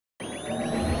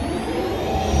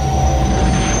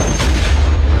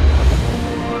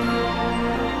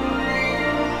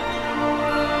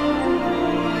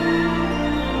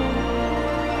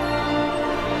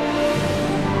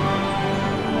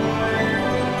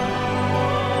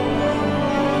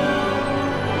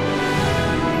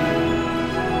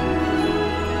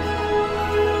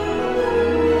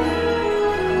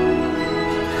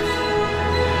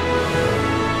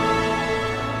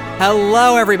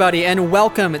Hello, everybody, and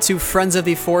welcome to Friends of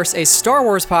the Force, a Star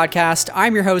Wars podcast.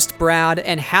 I'm your host, Brad,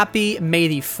 and happy May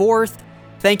the 4th.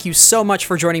 Thank you so much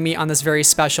for joining me on this very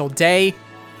special day.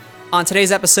 On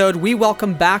today's episode, we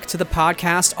welcome back to the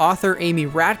podcast author Amy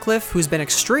Ratcliffe, who's been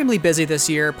extremely busy this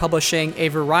year publishing a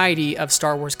variety of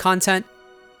Star Wars content.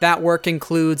 That work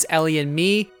includes Ellie and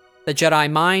Me, The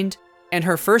Jedi Mind, and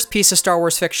her first piece of Star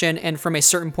Wars fiction, and from a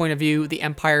certain point of view, The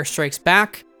Empire Strikes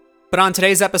Back. But on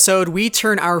today's episode, we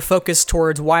turn our focus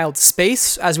towards Wild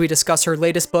Space as we discuss her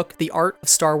latest book, The Art of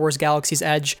Star Wars Galaxy's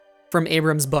Edge, from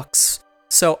Abrams Books.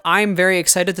 So I'm very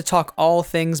excited to talk all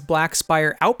things Black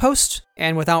Spire Outpost,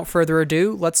 and without further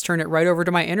ado, let's turn it right over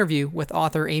to my interview with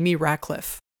author Amy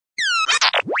Ratcliffe.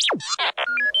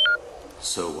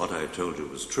 So what I told you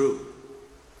was true,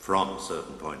 from a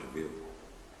certain point of view.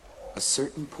 A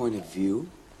certain point of view?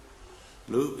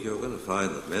 Luke, you're going to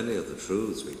find that many of the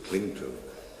truths we cling to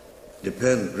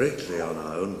depend greatly on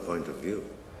our own point of view.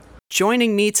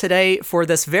 Joining me today for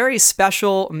this very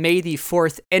special May the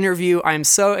 4th interview, I'm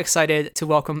so excited to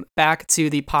welcome back to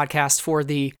the podcast for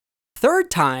the third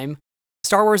time,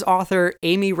 Star Wars author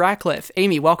Amy Ratcliffe.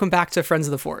 Amy, welcome back to Friends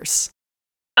of the Force.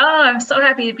 Oh, I'm so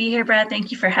happy to be here, Brad.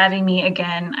 Thank you for having me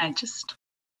again. I just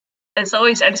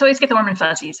always get the warm and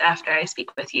fuzzies after I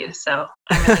speak with you, so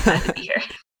I'm really glad to be here.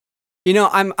 You know,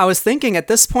 I was thinking at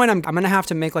this point, I'm going to have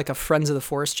to make like a Friends of the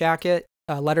Force jacket,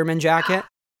 a Letterman jacket.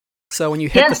 So when you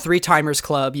hit the Three Timers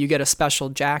Club, you get a special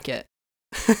jacket.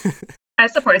 I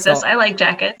support this. I like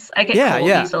jackets. I get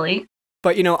cold easily.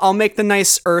 But, you know, I'll make the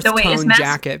nice earth tone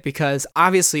jacket because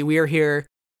obviously we are here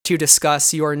to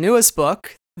discuss your newest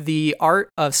book, The Art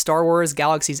of Star Wars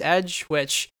Galaxy's Edge,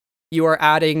 which you are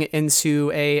adding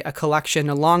into a collection,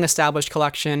 a long-established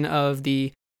collection of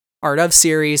the Art of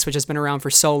series, which has been around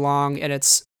for so long, and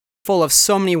it's full of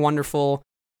so many wonderful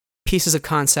pieces of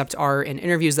concept art and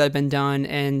interviews that have been done,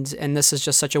 and this is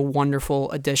just such a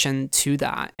wonderful addition to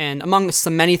that. And amongst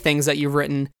the many things that you've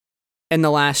written in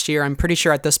the last year, I'm pretty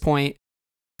sure at this point,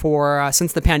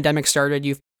 since the pandemic started,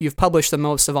 you've published the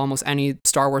most of almost any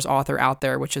Star Wars author out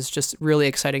there, which is just really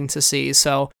exciting to see.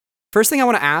 So, first thing I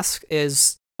want to ask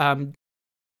is,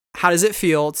 how does it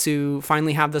feel to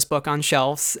finally have this book on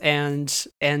shelves? And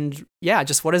yeah,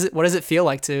 just what does it feel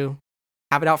like to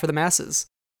have it out for the masses?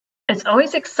 It's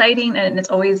always exciting, and it's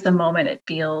always the moment it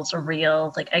feels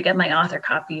real. Like I get my author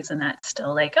copies, and that's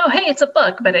still like, oh, hey, it's a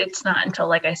book, but it's not until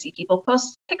like I see people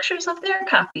post pictures of their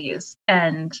copies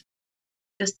and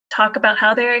just talk about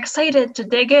how they're excited to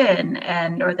dig in,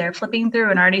 or they're flipping through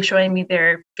and already showing me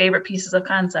their favorite pieces of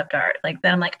concept art. Like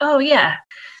then I'm like, oh yeah,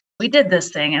 we did this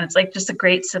thing. And it's like just a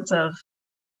great sense of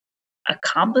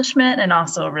accomplishment and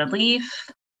also relief,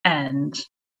 and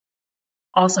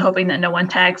also hoping that no one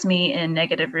tags me in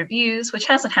negative reviews, which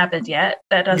hasn't happened yet.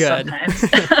 That does sometimes.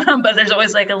 But there's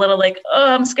always like a little like,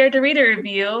 oh, I'm scared to read a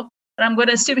review, but I'm going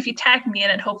to assume if you tag me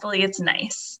in it, hopefully it's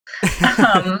nice.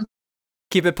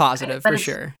 Keep it positive for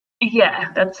sure.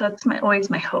 Yeah, that's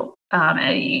always my hope.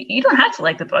 You don't have to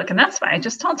like the book, and that's fine.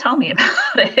 Just don't tell me about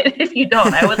it if you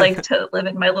don't. I would like to live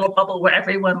in my little bubble where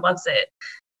everyone loves it.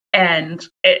 And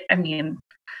I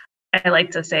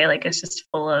like to say like it's just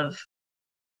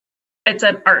it's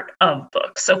an art of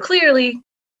books. So clearly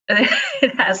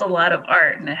it has a lot of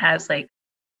art, and it has like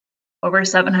over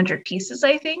 700 pieces,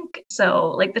 I think.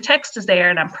 So like the text is there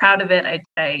and I'm proud of it.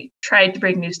 I tried to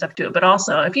bring new stuff to it, but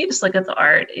also if you just look at the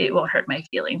art, it won't hurt my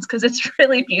feelings because it's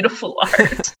really beautiful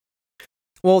art.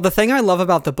 Well, the thing I love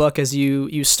about the book is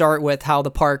you start with how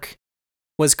the park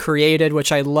was created,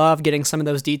 which I love getting some of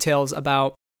those details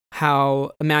about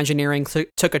how Imagineering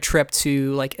took a trip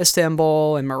to like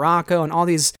Istanbul and Morocco and all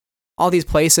these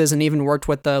places, and even worked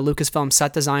with the Lucasfilm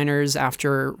set designers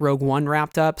after Rogue One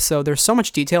wrapped up. So there's so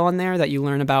much detail in there that you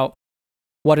learn about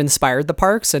what inspired the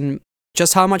parks and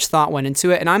just how much thought went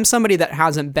into it. And I'm somebody that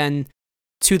hasn't been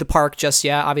to the park just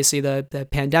yet. Obviously, the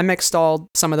pandemic stalled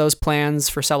some of those plans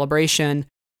for Celebration.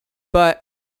 But,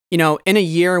 you know, in a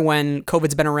year when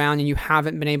COVID's been around and you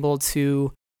haven't been able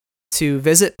to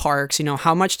visit parks, you know,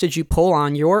 how much did you pull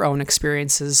on your own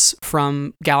experiences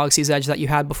from Galaxy's Edge that you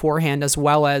had beforehand, as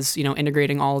well as, you know,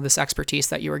 integrating all of this expertise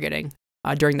that you were getting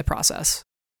during the process?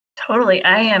 Totally.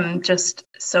 I am just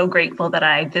so grateful that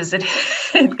I visited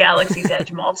Galaxy's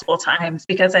Edge multiple times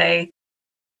because I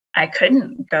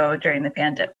couldn't go during the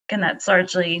pandemic. And that's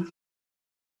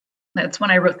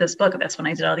when I wrote this book. That's when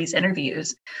I did all these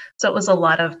interviews. So it was a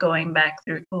lot of going back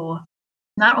through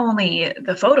not only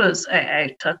the photos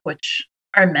I took, which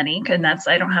are many, and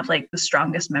I don't have like the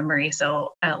strongest memory.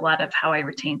 So a lot of how I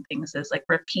retain things is like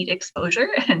repeat exposure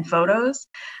in photos.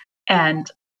 And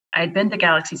I'd been to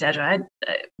Galaxy's Edge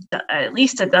at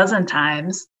least a dozen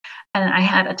times, and I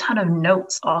had a ton of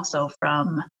notes also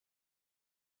from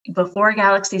before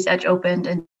Galaxy's Edge opened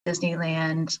in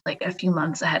Disneyland, like a few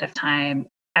months ahead of time.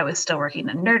 I was still working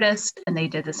at Nerdist, and they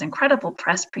did this incredible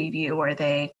press preview where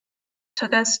they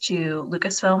took us to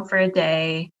Lucasfilm for a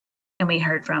day, and we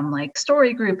heard from like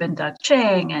Story Group and Doug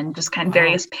Chiang and just kind of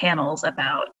various panels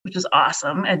about, which was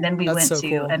awesome. And then we went to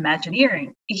cool.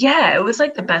 Imagineering. Yeah, it was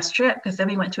like the best trip, because then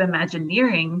we went to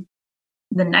Imagineering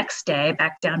the next day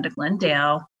back down to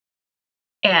Glendale,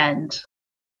 and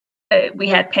we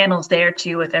had panels there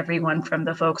too with everyone from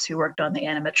the folks who worked on the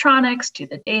animatronics to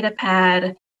the data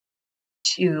pad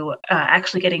to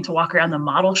actually getting to walk around the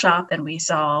model shop, and we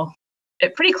saw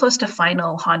pretty close to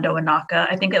final Hondo Ohnaka.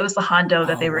 I think it was the Hondo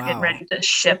that they were getting ready to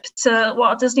ship to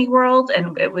Walt Disney World,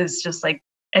 and it was just like,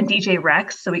 and DJ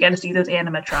Rex, so we got to see those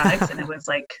animatronics, and it was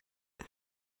like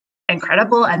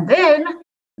incredible. And then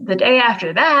the day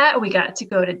after that, we got to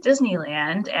go to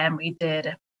Disneyland, and we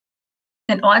did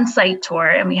an on-site tour,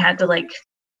 and we had to like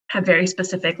have very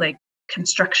specific like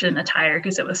construction attire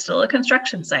because it was still a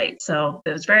construction site. So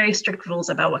there was very strict rules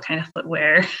about what kind of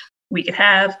footwear we could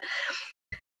have.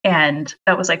 And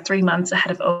that was like 3 months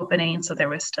ahead of opening, so there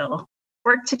was still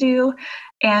work to do.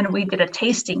 And we did a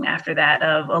tasting after that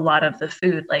of a lot of the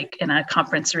food, like in a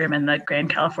conference room in the Grand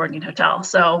Californian Hotel.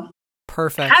 So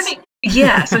perfect.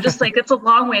 So just like, it's a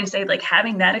long way to say, like,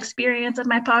 having that experience in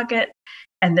my pocket,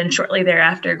 and then shortly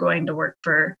thereafter going to work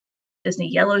for Disney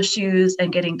Yellow Shoes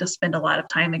and getting to spend a lot of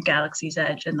time at Galaxy's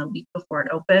Edge in the week before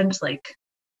it opened, like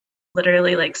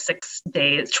literally like 6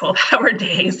 days, 12-hour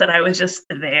days that I was just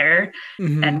there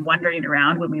and wandering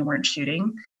around when we weren't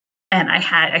shooting. And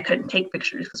I couldn't take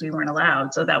pictures because we weren't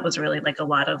allowed. So that was really like a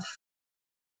lot of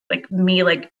like me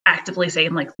like actively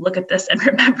saying like, look at this and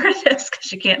remember this,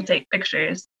 because you can't take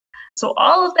pictures. So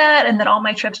all of that, and then all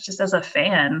my trips just as a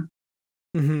fan,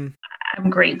 I'm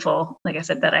grateful, like I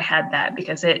said, that I had that,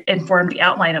 because it informed the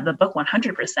outline of the book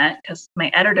 100%, because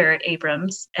my editor at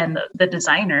Abrams and the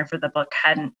designer for the book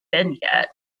hadn't been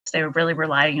yet. So they were really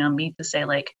relying on me to say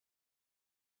like,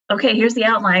 okay, here's the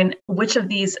outline. Which of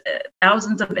these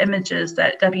thousands of images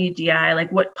that WDI,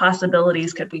 like what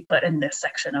possibilities could we put in this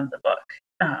section of the book?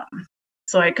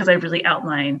 Because I really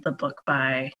outlined the book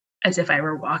as if I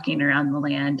were walking around the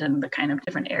land and the kind of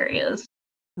different areas.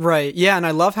 Right. Yeah. And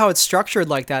I love how it's structured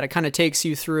like that. It kind of takes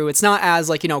you through. It's not as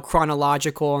like,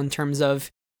 chronological in terms of,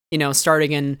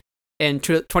 starting in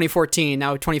 2014,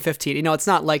 now 2015. It's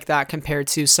not like that compared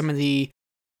to some of the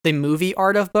movie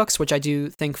art of books, which I do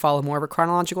think follow more of a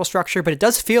chronological structure. But it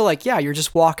does feel like, yeah, you're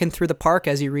just walking through the park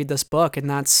as you read this book. And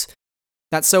that's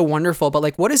so wonderful. But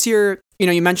like, what is your,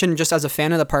 you mentioned just as a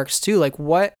fan of the parks too, like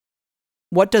what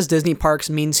does Disney Parks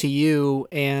mean to you?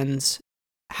 And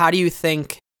how do you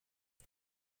think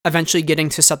eventually getting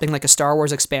to something like a Star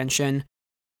Wars expansion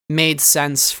made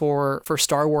sense for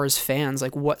Star Wars fans?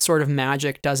 Like, what sort of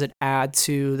magic does it add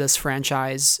to this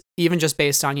franchise, even just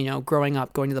based on, growing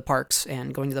up, going to the parks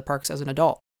and going to the parks as an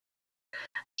adult?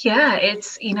 Yeah,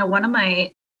 it's, one of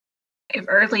my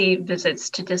early visits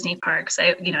to Disney parks.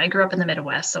 I grew up in the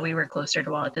Midwest, so we were closer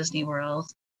to Walt Disney World.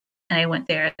 And I went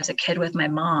there as a kid with my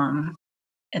mom.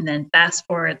 And then fast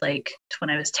forward, like, to when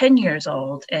I was 10 years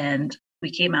old, and we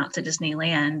came out to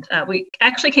Disneyland. We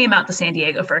actually came out to San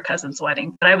Diego for a cousin's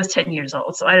wedding, but I was 10 years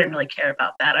old, so I didn't really care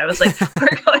about that. I was like,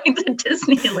 we're going to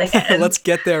Disneyland. Let's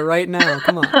get there right now.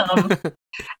 Come on.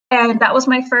 And that was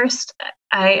my first,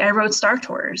 I rode Star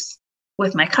Tours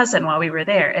with my cousin while we were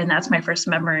there. And that's my first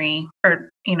memory, or,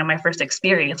 my first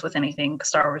experience with anything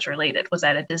Star Wars related was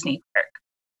at a Disney park.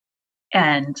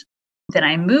 And then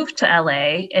I moved to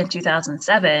LA in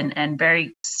 2007, and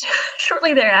very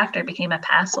shortly thereafter became a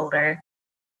pass holder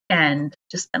and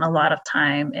just spent a lot of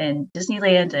time in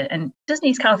Disneyland and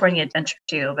Disney's California Adventure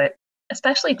too, but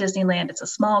especially Disneyland. It's a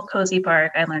small, cozy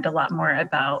park. I learned a lot more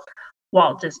about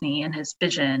Walt Disney and his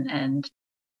vision, and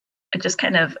I just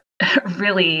kind of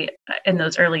really, in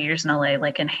those early years in LA,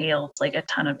 like inhaled like a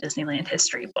ton of Disneyland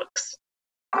history books,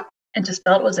 and just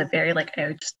felt it was I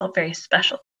just felt very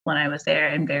special when I was there,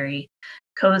 and very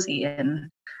cozy. And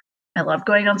I loved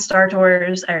going on Star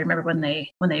Tours. I remember when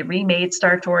they remade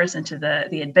Star Tours into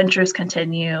the Adventures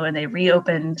Continue, and they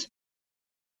reopened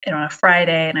on a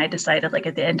Friday, and I decided like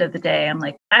at the end of the day, I'm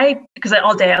like, because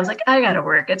all day I was like, I gotta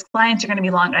work. Its clients are gonna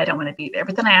be long. I don't want to be there.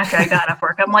 But then after I got off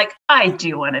work, I'm like, I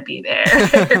do want to be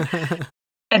there.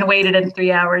 And waited in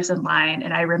 3 hours in line.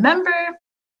 And I remember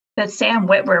that Sam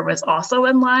Witwer was also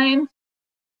in line.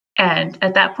 And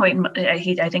at that point,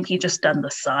 I think he just done The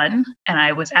Sun, and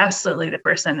I was absolutely the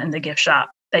person in the gift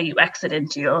shop that you exit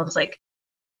into. I was like,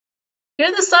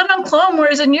 you're the son of Clone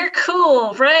Wars and you're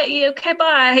cool, right? Okay,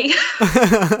 bye.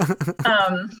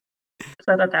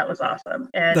 So I thought that was awesome.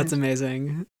 And that's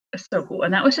amazing. It's so cool.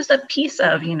 And that was just a piece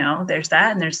of, there's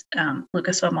that. And there's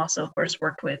Lucasfilm also, of course,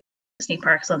 worked with Disney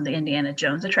Parks on the Indiana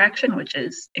Jones attraction, which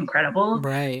is incredible.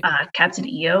 Right. Captain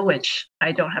EO, which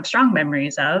I don't have strong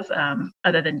memories of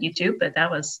other than YouTube, but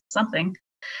that was something.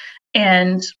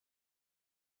 And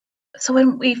so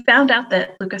when we found out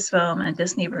that Lucasfilm and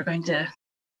Disney were going to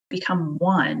become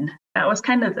one, that was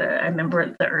kind of I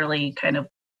remember the early kind of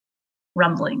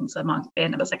rumblings among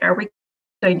fandom. I was like, are we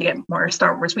going to get more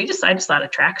Star Wars? I just thought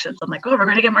attractions. I'm like, oh, we're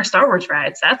going to get more Star Wars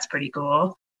rides. That's pretty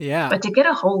cool. Yeah. But to get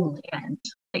a whole land,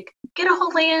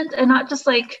 and not just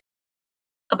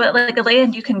but like a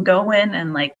land you can go in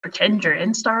and like pretend you're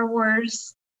in Star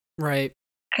Wars. Right.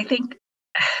 I think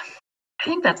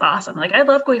that's awesome. Like, I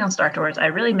love going on Star Tours. I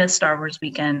really miss Star Wars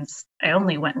weekends. I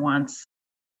only went once,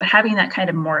 but having that kind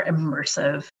of more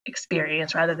immersive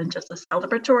experience rather than just a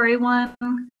celebratory one,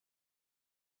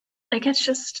 like, it's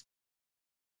just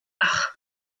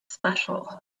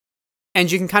special.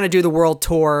 And you can kind of do the world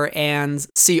tour and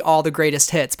see all the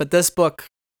greatest hits. But this book,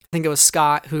 I think it was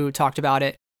Scott who talked about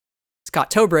it.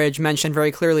 Scott Tobridge mentioned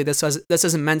very clearly this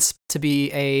isn't meant to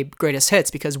be a greatest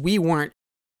hits because we weren't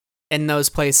in those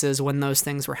places when those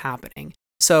things were happening.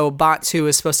 So Batuu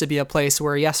is supposed to be a place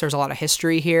where, yes, there's a lot of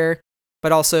history here,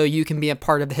 but also you can be a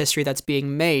part of the history that's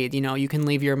being made. You can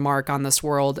leave your mark on this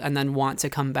world and then want to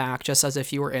come back just as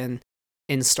if you were in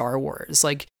Star Wars.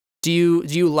 Like, do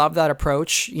you love that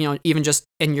approach? Even just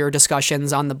in your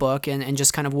discussions on the book and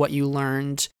just kind of what you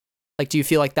learned, like, do you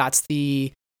feel like that's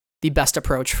the best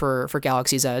approach for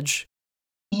Galaxy's Edge?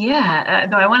 Yeah,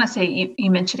 though I want to say you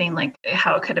mentioning like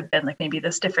how it could have been like maybe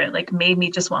this different, like made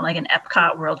me just want like an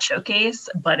Epcot World Showcase,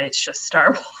 but it's just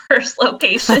Star Wars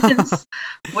locations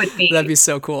that'd be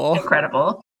so cool,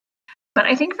 incredible. But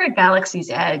I think for Galaxy's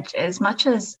Edge, as much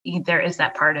as there is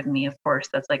that part of me, of course,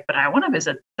 that's like, but I want to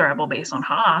visit the Rebel base on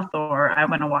Hoth, or I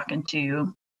want to walk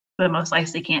into the Mos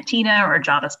Eisley Cantina or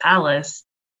Jabba's Palace.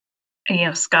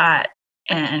 And, Scott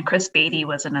and Chris Beatty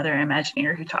was another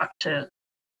Imagineer who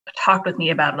talked with me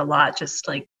about it a lot. Just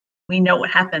like, we know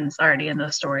what happens already in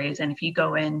those stories, and if you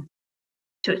go in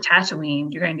to a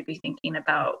Tatooine, you're going to be thinking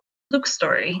about Luke's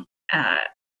story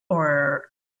or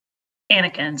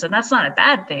Anakin's, and that's not a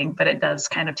bad thing, but it does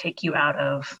kind of take you out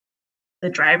of the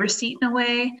driver's seat in a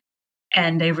way.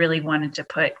 And they really wanted to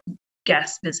put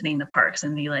guests visiting the parks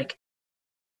and be like,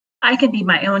 I can be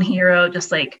my own hero, just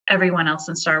like everyone else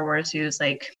in Star Wars, who's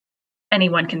like,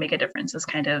 anyone can make a difference, is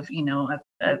kind of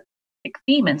a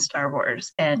theme in Star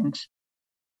Wars, and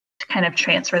to kind of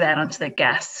transfer that onto the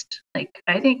guest. Like,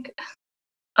 I think,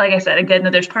 like I said, again,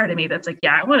 there's part of me that's like,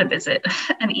 yeah, I want to visit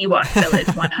an Ewok village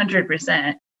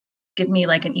 100%. Give me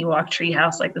like an Ewok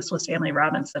treehouse like the Swiss Family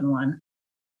Robinson one.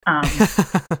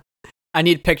 I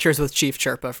need pictures with Chief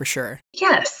Chirpa for sure.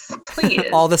 Yes,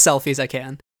 please. All the selfies I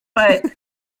can. But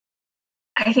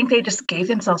I think they just gave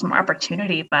themselves more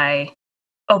opportunity by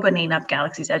opening up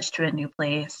Galaxy's Edge to a new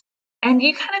place. And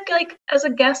you kind of like, as a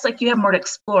guest, like you have more to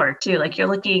explore too. Like you're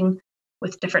looking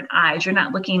with different eyes. You're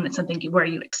not looking at something where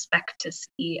you expect to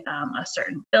see a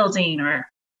certain building or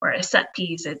a set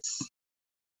piece. It's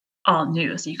all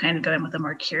new. So you kind of go in with a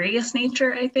more curious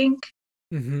nature, I think,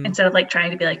 instead of like trying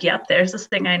to be like, yep, there's this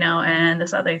thing I know and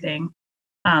this other thing.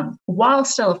 While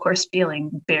still, of course,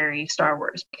 feeling very Star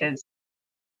Wars, because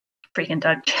freaking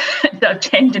Doug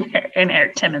Chiang and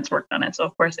Eric Timmons worked on it, so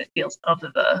of course it feels of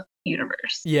the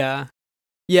universe. Yeah,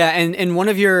 and one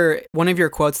of your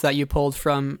quotes that you pulled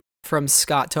from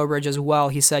Scott Tobridge as well,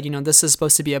 he said, this is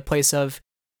supposed to be a place of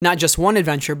not just one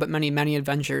adventure, but many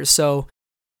adventures. So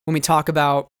when we talk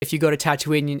about if you go to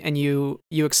Tatooine and you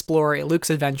explore a Luke's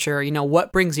adventure,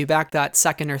 what brings you back that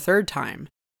second or third time?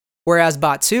 Whereas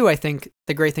Batuu, I think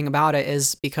the great thing about it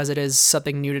is because it is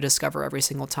something new to discover every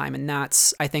single time. And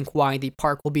that's, I think, why the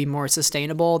park will be more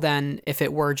sustainable than if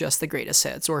it were just the greatest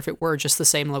hits or if it were just the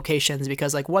same locations.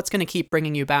 Because, like, what's going to keep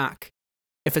bringing you back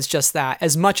if it's just that?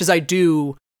 As much as I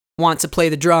do want to play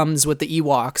the drums with the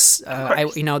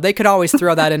Ewoks, they could always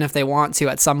throw that in if they want to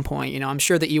at some point. I'm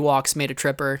sure the Ewoks made a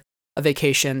trip or a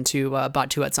vacation to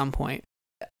Batuu at some point.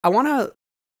 I want to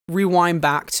rewind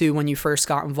back to when you first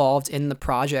got involved in the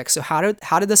project. So how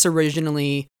did this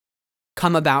originally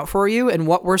come about for you, and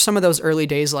what were some of those early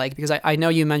days like? Because I know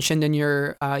you mentioned in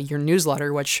your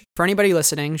newsletter, which for anybody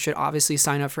listening should obviously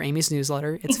sign up for Amy's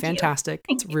newsletter. It's fantastic.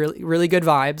 It's really, really good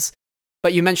vibes.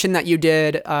 But you mentioned that you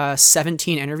did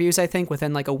 17 interviews, I think,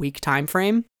 within like a week time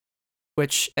frame,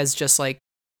 which is just like,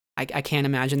 I can't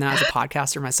imagine that as a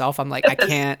podcaster myself. I'm like, I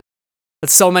can't.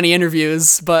 It's so many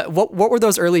interviews. But what were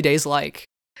those early days like?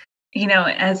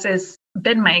 as has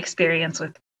been my experience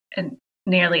with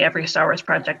nearly every Star Wars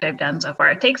project I've done so far,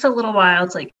 it takes a little while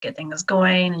to like get things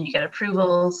going and you get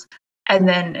approvals, and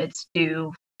then it's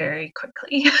due very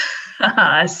quickly.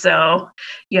 So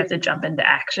you have to jump into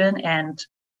action. And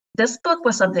this book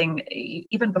was something,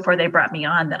 even before they brought me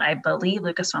on, that I believe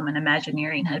Lucasfilm and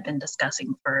Imagineering had been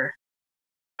discussing for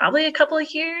probably a couple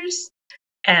of years.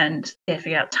 And they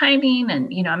figured out timing,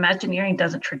 and Imagineering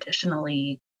doesn't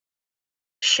traditionally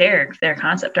share their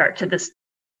concept art to this,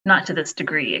 not to this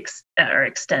degree or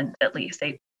extent, at least.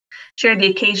 They share the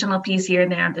occasional piece here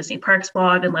and there on Disney Parks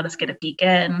blog and let us get a peek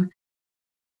in.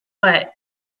 But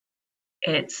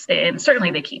and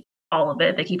certainly they keep all of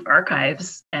it. They keep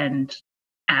archives and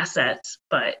assets,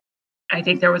 but I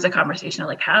think there was a conversation of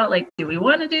like, how, like, do we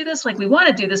want to do this? Like, we want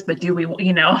to do this, but do we,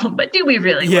 but do we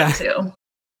really want to?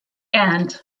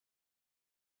 And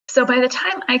so by the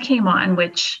time I came on,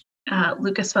 which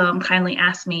Lucasfilm kindly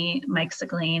asked me, Mike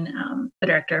Sigline, the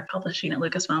director of publishing at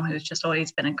Lucasfilm, who's just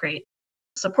always been a great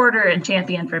supporter and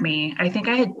champion for me. I think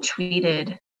I had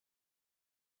tweeted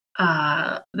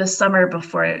the summer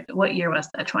before, what year was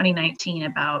that? 2019,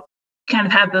 about kind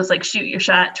of have those like shoot your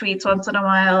shot tweets once in a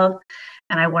while.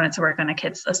 And I wanted to work on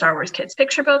a Star Wars kids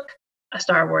picture book, a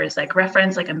Star Wars like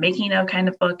reference, like a making of kind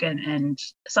of book, and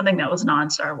something that was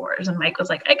non-Star Wars. And Mike was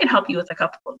like, I can help you with a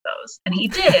couple of those. And he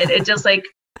did. It just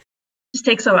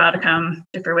takes a while to come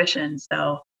to fruition.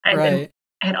 So I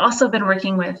had also been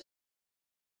working with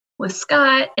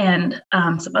Scott and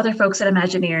some other folks at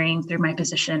Imagineering through my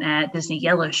position at Disney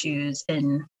Yellow Shoes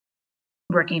in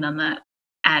working on the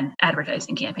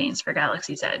advertising campaigns for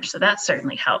Galaxy's Edge. So that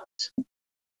certainly helped.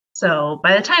 So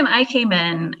by the time I came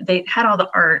in, they had all the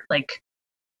art, like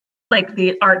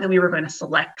the art that we were going to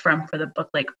select from for the book,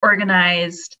 like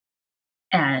organized,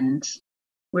 and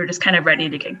we were just kind of ready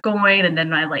to get going. And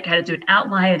then I had to do an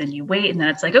outline, and then you wait, and then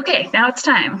it's like, okay, now it's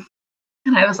time.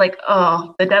 And I was like,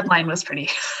 oh, the deadline was pretty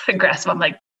aggressive. I'm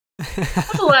like,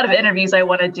 that's a lot of interviews I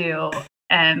want to do,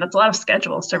 and that's a lot of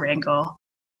schedules to wrangle.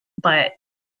 But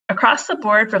across the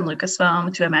board, from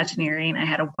Lucasfilm to Imagineering, I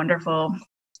had a wonderful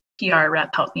PR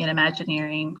rep help me at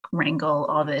Imagineering wrangle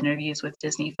all the interviews with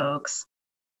Disney folks.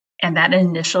 And that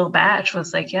initial batch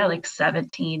was like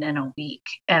 17 in a week.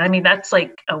 And I mean, that's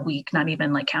like a week, not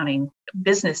even like counting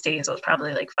business days. It was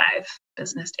probably like 5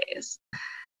 business days.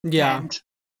 Yeah. And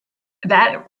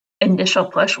that initial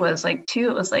push was like, too,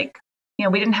 it was like,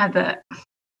 we didn't have the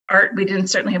art. We didn't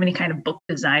certainly have any kind of book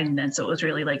design then. So it was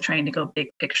really like trying to go big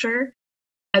picture.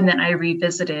 And then I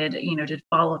revisited, did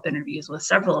follow-up interviews with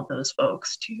several of those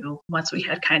folks too, once we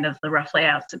had kind of the rough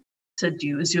layout to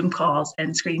do Zoom calls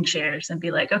and screen shares and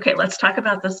be like, okay, let's talk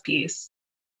about this piece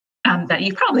that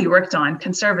you probably worked on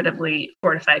conservatively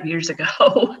 4 to 5 years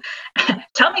ago.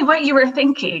 Tell me what you were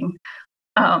thinking.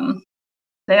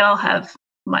 They all have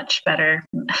much better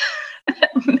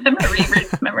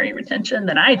memory retention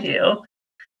than I do.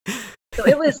 So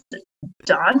it was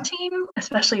daunting,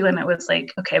 especially when it was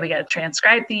like, okay, we got to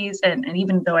transcribe these. And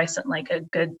even though I sent like a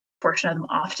good portion of them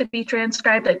off to be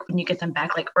transcribed, like when you get them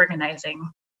back, like organizing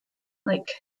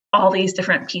like all these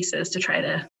different pieces to try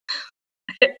to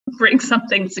bring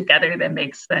something together that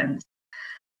makes sense.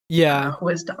 Yeah.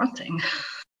 Was daunting.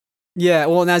 Yeah.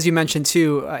 Well, and as you mentioned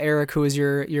too, Eric, who was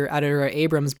your editor at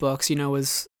Abrams Books,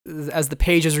 was, as the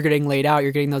pages are getting laid out,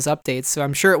 you're getting those updates. So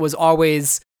I'm sure it was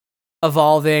always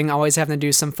evolving, always having to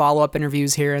do some follow-up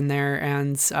interviews here and there.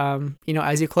 And,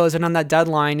 as you close in on that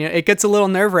deadline, it gets a little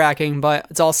nerve-wracking, but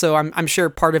it's also, I'm sure,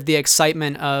 part of the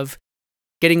excitement of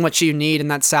getting what you need and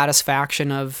that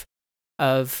satisfaction of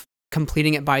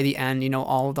completing it by the end,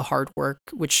 all of the hard work,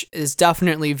 which is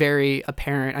definitely very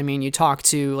apparent. I mean, you talk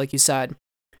to, like you said,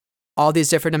 all these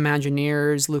different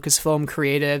Imagineers, Lucasfilm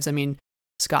creatives. I mean,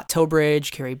 Scott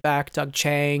Tilbridge, Carrie Beck, Doug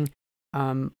Chang,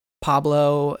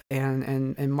 Pablo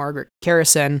and Margaret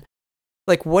Carrison.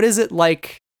 Like, what is it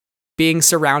like being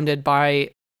surrounded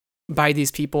by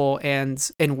these people and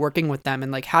working with them,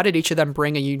 and like, how did each of them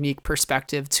bring a unique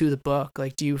perspective to the book?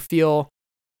 Like, do you feel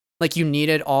like you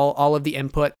needed all of the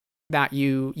input that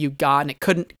you got, and it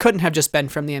couldn't have just been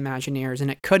from the Imagineers,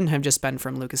 and it couldn't have just been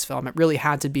from Lucasfilm? It really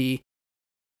had to be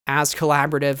as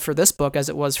collaborative for this book as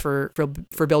it was for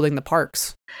building the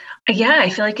parks. Yeah,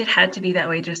 I feel like it had to be that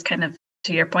way, just kind of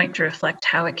to your point, to reflect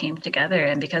how it came together.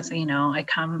 And because, I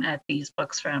come at these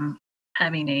books from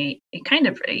having a kind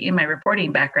of, in my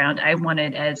reporting background, I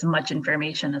wanted as much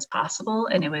information as possible.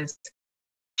 And it was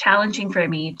challenging for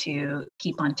me to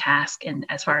keep on task. And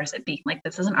as far as it being like,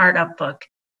 this is an art up book,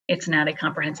 it's not a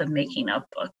comprehensive making of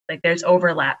book. Like, there's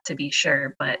overlap to be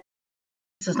sure, but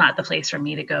this is not the place for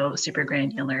me to go super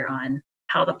granular on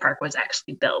how the park was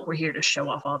actually built. We're here to show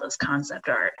off all this concept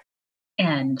art.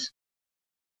 And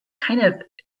kind of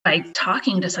by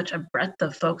talking to such a breadth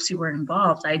of folks who were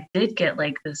involved, I did get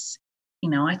like this,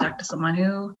 I talked to someone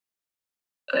who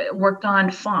worked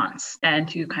on fonts and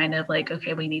who kind of like,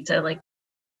 okay, we need to like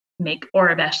make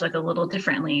Aurebesh like a little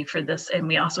differently for this. And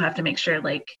we also have to make sure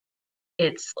like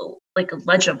it's like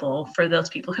legible for those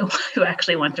people who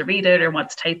actually want to read it or want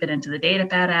to type it into the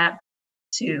Datapad app,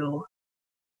 to,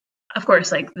 of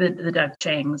course, like the Doug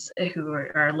Changs who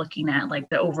are looking at like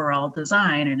the overall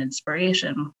design and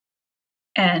inspiration.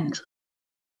 And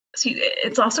so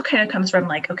it's also kind of comes from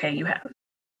like, okay, you have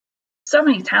so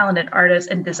many talented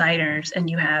artists and designers, and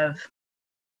you have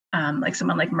like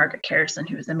someone like Margaret Carrison,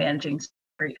 who is the managing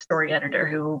story editor,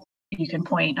 who you can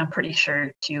point, I'm pretty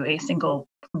sure, to a single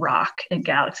rock in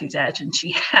Galaxy's Edge, and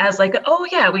she has like, oh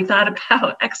yeah, we thought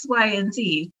about X, Y, and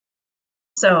Z.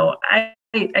 So I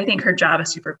think her job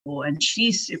is super cool, and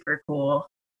she's super cool,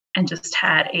 and just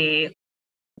had a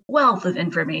wealth of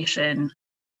information,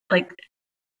 like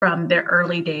from their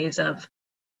early days of,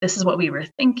 this is what we were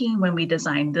thinking when we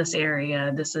designed this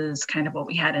area. This is kind of what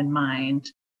we had in mind.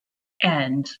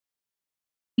 And,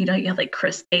 you have like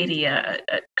Chris Beatty, a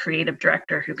creative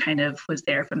director who kind of was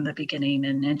there from the beginning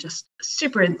and just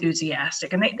super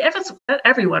enthusiastic. And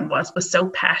everyone was so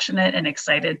passionate and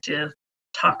excited to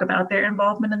talk about their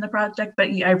involvement in the project. But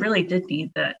I really did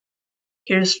need that.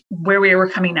 Here's where we were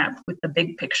coming up with the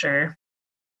big picture.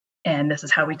 And this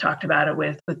is how we talked about it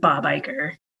with Bob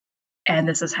Iger. And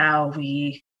this is how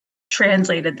we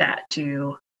translated that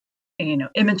to,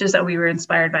 images that we were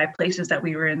inspired by, places that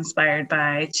we were inspired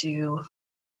by,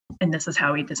 and this is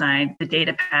how we designed the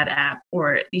Datapad app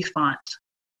or the font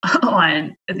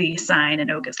on the sign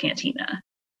in Oga's Cantina.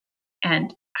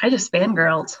 And I just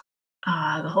fangirled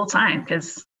the whole time,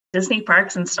 because Disney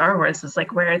parks and Star Wars is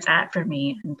like where it's at for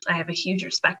me. And I have a huge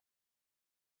respect,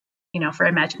 for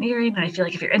Imagineering. And I feel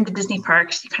like if you're into Disney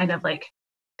parks, you kind of like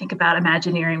think about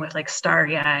Imagineering with like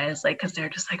starry eyes, like, because they're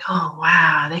just like, oh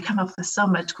wow, they come up with so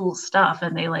much cool stuff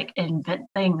and they like invent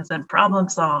things and problem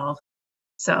solve.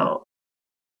 So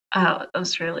I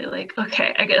was really like,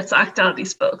 okay, I get to talk to all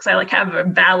these folks. I like have a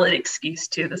valid excuse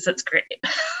to this. It's great.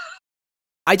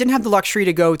 I didn't have the luxury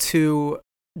to go to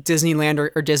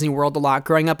Disneyland or Disney World a lot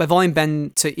growing up. I've only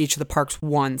been to each of the parks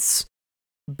once,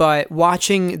 but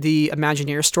watching the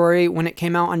Imagineer story when it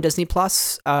came out on Disney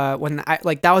Plus, that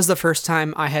was the first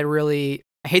time I had really,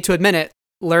 I hate to admit it,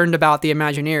 learned about the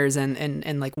Imagineers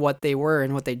and like what they were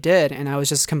and what they did, and I was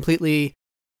just completely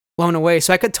blown away.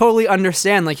 So I could totally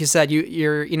understand, like you said,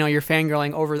 you're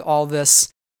fangirling over all this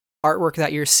artwork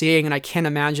that you're seeing, and I can't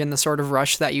imagine the sort of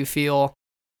rush that you feel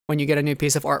when you get a new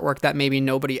piece of artwork that maybe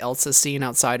nobody else has seen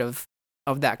outside of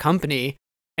that company,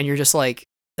 and you're just like,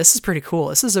 this is pretty cool.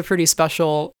 This is a pretty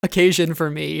special occasion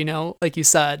for me, like you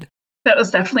said. That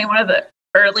was definitely one of the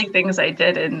early things I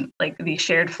did in like the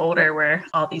shared folder where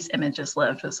all these images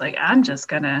lived. Was like, I'm just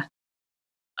gonna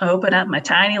open up my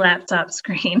tiny laptop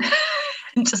screen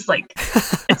and just like,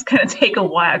 it's gonna take a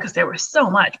while because there was so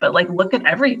much, but like look at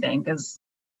everything, because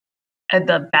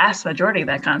the vast majority of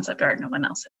that concept art no one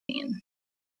else had seen.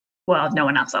 Well, no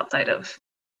one else outside of.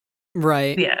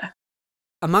 Right. Yeah.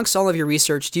 Amongst all of your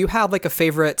research, do you have like a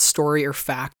favorite story or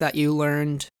fact that you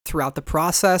learned throughout the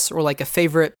process, or like a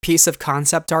favorite piece of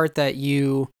concept art that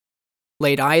you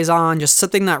laid eyes on, just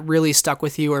something that really stuck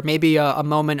with you, or maybe a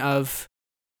moment of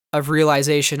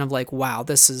realization of like, wow,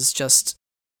 this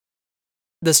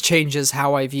changes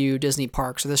how I view Disney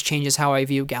parks, or this changes how I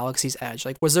view Galaxy's Edge?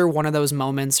 Like, was there one of those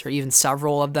moments, or even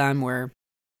several of them, where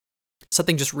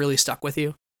something just really stuck with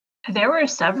you? There were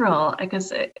several,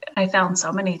 because I found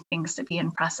so many things to be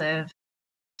impressive,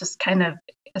 just kind of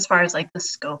as far as like the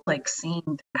scope, like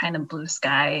seeing kind of blue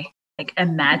sky, like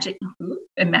imagining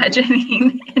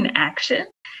in action,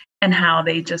 and how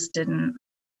they just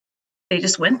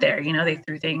went there, they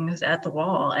threw things at the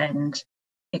wall and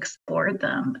explored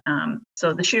them.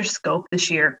 So the sheer scope, the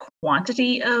sheer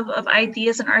quantity of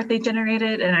ideas and art they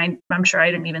generated, and I'm sure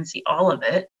I didn't even see all of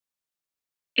it,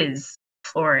 is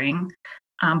flooring.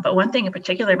 But one thing in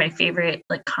particular, my favorite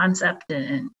like concept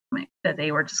that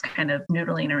they were just kind of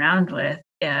noodling around with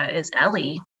is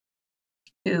Ellie,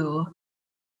 who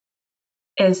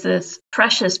is this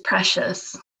precious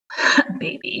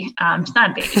baby. She's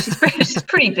not a baby. She's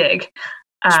pretty big.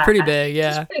 She's pretty big,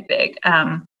 yeah. She's pretty big.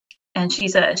 And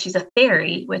she's a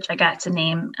fairy, which I got to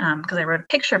name because I wrote a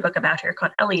picture book about her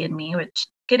called Ellie and Me, which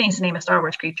getting to name a Star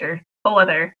Wars creature, whole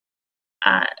other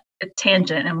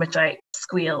tangent in which I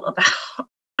squeal about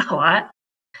a lot.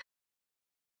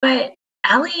 But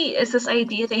Ellie is this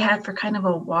idea they had for kind of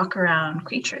a walk around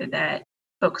creature that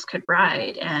folks could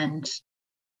ride, and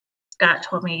Scott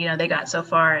told me, they got so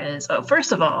far is,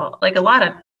 first of all, like a lot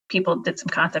of people did some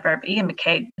concept art, but Ian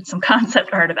McCaig did some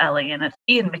concept art of Ellie, and it's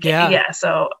Ian McCaig. Yeah.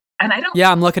 So, and I don't.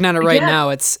 Yeah, I'm looking at it right now.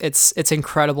 It's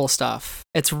incredible stuff.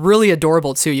 It's really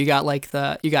adorable too. You got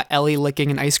Ellie licking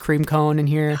an ice cream cone in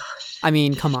here. I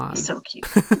mean, come on. So cute.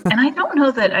 And I don't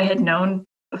know that I had known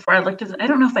before I looked at it. I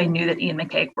don't know if I knew that Ian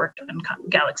McCaig worked on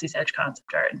Galaxy's Edge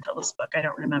concept art until this book. I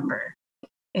don't remember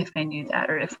if I knew that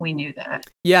or if we knew that.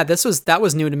 Yeah, that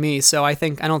was new to me. So I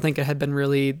don't think it had been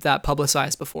really that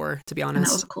publicized before, to be honest. And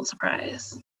that was a cool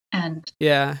surprise. And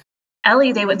yeah,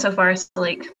 Ellie, they went so far as to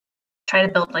like try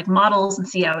to build like models and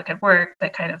see how it could work.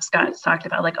 But kind of Scott talked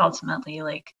about like ultimately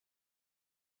like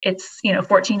it's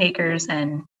 14 acres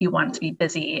and you want it to be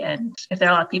busy, and if there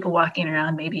are a lot of people walking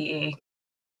around, maybe a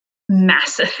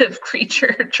massive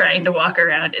creature trying to walk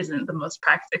around isn't the most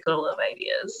practical of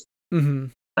ideas. Mm-hmm.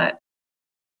 But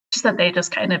just that they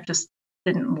just kind of just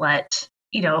didn't let,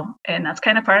 and that's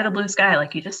kind of part of the blue sky.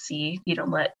 Like you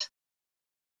don't let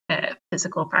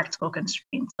physical, practical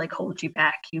constraints like hold you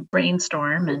back. You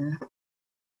brainstorm and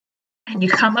you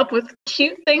come up with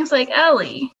cute things like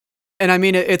Ellie. And I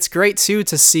mean, it's great too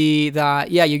to see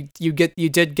that. Yeah, you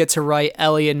did get to write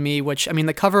Ellie and me, which I mean,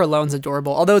 the cover alone is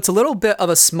adorable. Although it's a little bit of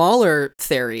a smaller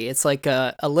theory. It's like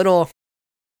a little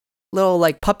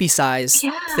like puppy size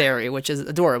theory, which is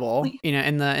adorable.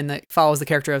 And the follows the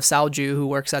character of Salju, who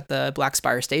works at the Black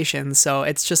Spire station. So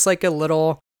it's just like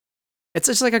it's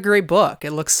just like a great book.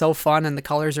 It looks so fun and the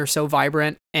colors are so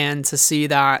vibrant. And to see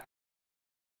that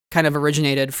kind of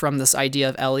originated from this idea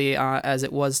of Ellie as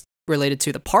it was related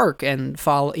to the park and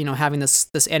follow, having this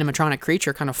animatronic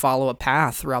creature kind of follow a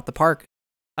path throughout the park.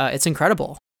 It's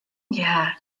incredible.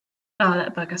 Yeah. Oh,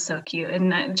 that book is so cute.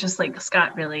 And just like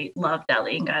Scott really loved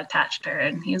Ellie and got attached to her.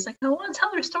 And he was like, I want to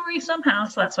tell her story somehow.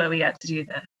 So that's why we got to do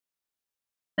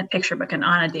the picture book. And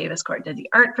Anna Davis-Court did the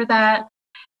art for that.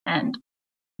 And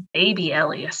baby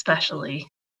Ellie especially.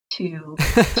 Too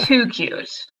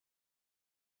cute.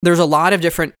 There's a lot of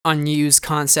different unused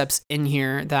concepts in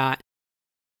here that,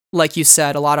 like you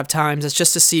said, a lot of times it's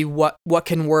just to see what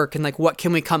can work and like what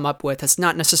can we come up with. It's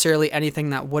not necessarily anything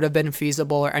that would have been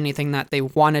feasible or anything that they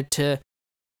wanted to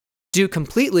do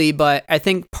completely, but I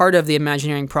think part of the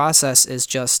Imagineering process is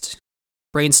just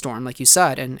brainstorm, like you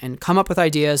said, and come up with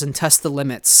ideas and test the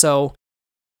limits. So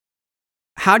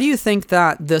how do you think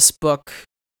that this book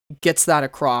gets that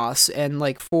across? And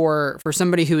like for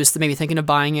somebody who is maybe thinking of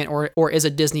buying it or is a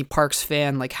Disney Parks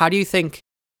fan, like how do you think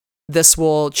this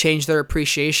will change their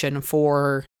appreciation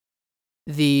for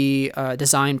the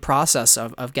design process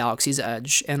of Galaxy's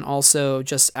Edge, and also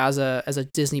just as a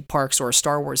Disney Parks or a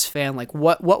Star Wars fan, like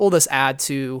what will this add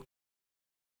to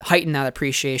heighten that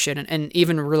appreciation and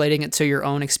even relating it to your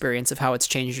own experience of how it's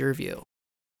changed your view?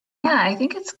 Yeah, I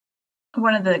think it's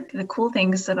one of the cool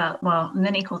things about,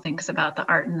 many cool things about the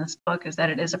art in this book is that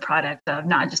it is a product of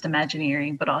not just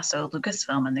Imagineering, but also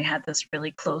Lucasfilm. And they had this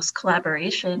really close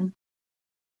collaboration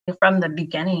from the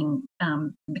beginning,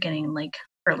 like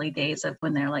early days of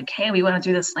when they're like, hey, we want to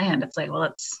do this land. It's like,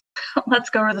 well, let's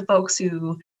go to the folks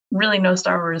who really know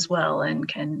Star Wars well and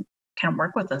can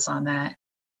work with us on that.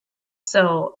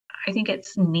 So I think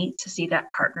it's neat to see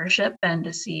that partnership and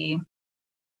to see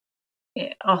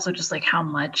also just like how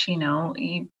much,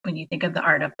 when you think of the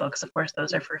art of books, of course,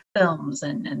 those are for films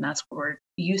and that's what we're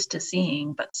used to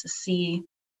seeing. But to see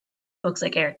folks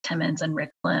like Eric Timmons and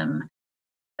Rick Lim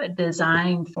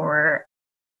design for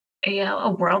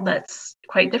a world that's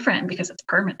quite different because it's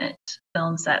permanent.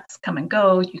 Film sets come and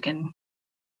go. You can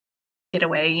get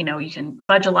away, you can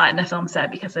budge a lot in a film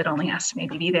set because it only has to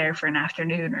maybe be there for an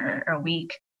afternoon or a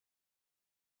week.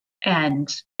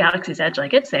 And Galaxy's Edge,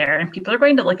 like it's there, and people are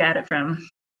going to look at it from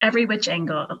every which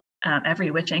angle. Yeah, I don't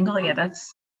know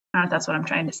if that's what I'm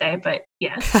trying to say, but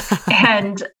yes.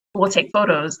 And we'll take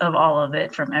photos of all of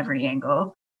it from every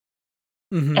angle.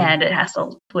 Mm-hmm. And it has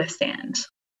to withstand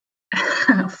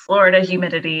Florida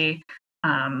humidity,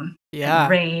 and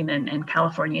rain, and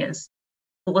California's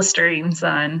blistering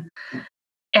sun.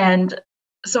 And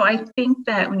so I think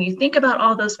that when you think about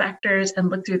all those factors and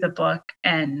look through the book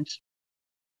and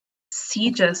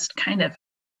see just kind of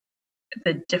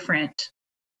the different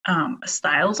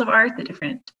styles of art, the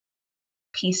different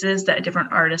pieces that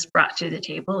different artists brought to the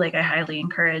table, like I highly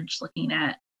encourage looking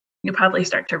at. You'll probably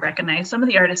start to recognize some of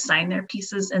the artists sign their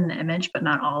pieces in the image, but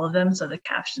not all of them. So the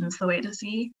caption's the way to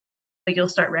see. But you'll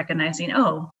start recognizing,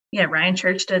 oh, yeah, Ryan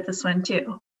Church did this one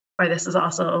too. Or this is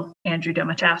also Andrew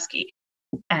Domachowski.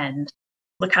 And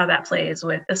look how that plays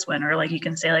with this one. Or like you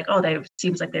can say like, oh,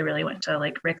 seems like they really went to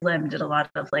like Rick Lim did a lot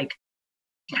of like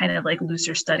kind of like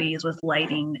looser studies with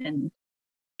lighting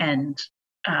and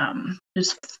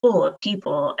just full of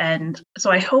people. And so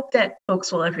I hope that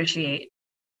folks will appreciate,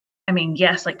 I mean,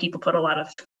 yes, like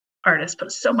artists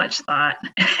put so much thought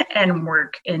and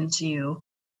work into,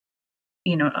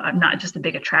 not just the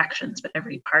big attractions, but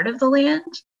every part of the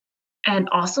land. And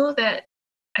also that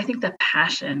I think the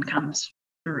passion comes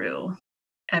through.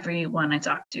 Everyone I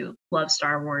talk to loves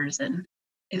Star Wars. And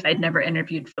if I'd never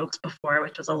interviewed folks before,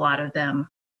 which was a lot of them,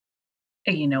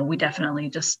 we definitely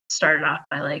just started off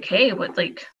by like, hey, let's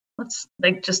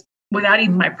like, just without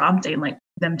even my prompting, like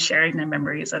them sharing their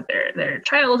memories of their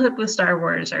childhood with Star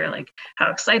Wars, or like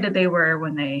how excited they were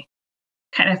when they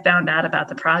kind of found out about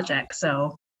the project.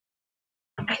 So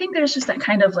I think there's just that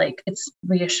kind of like, it's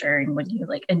reassuring when you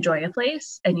like enjoy a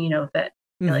place and you know that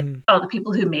you're like, oh, the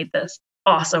people who made this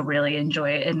also really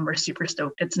enjoy it and we're super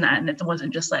stoked it's not, and it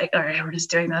wasn't just like, all right, we're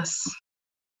just doing this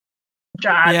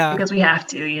job because we have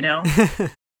to,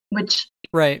 which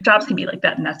right. Jobs can be like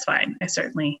that, and that's fine. I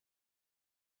certainly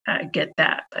get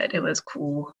that, but it was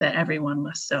cool that everyone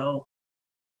was so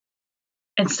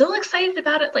and still excited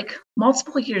about it like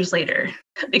multiple years later.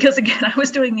 Because again, I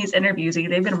was doing these interviews,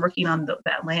 they've been working on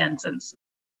that land since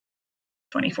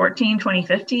 2014,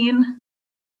 2015.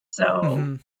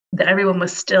 So that everyone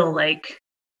was still like,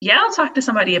 yeah, I'll talk to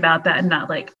somebody about that, and not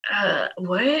like,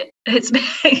 what? It's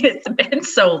been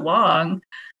so long.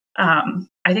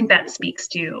 I think that speaks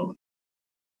to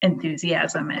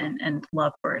enthusiasm and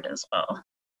love for it as well.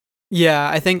 Yeah,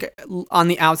 I think on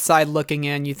the outside looking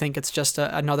in, you think it's just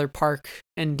another park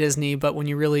in Disney, but when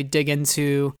you really dig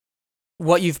into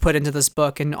what you've put into this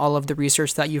book and all of the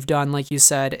research that you've done, like you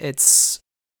said, it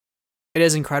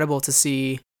is incredible to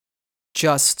see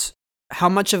just how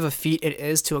much of a feat it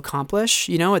is to accomplish.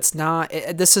 It's not,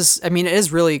 it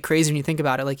is really crazy when you think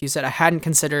about it. Like you said, I hadn't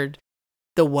considered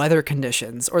the weather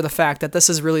conditions or the fact that this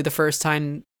is really the first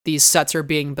time these sets are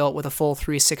being built with a full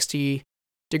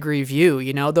 360-degree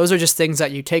view. Those are just things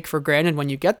that you take for granted when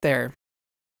you get there.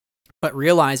 But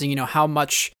realizing, how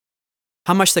much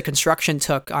the construction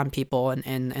took on people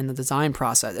and the design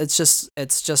process,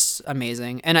 it's just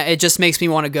amazing. And it just makes me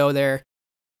want to go there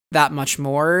that much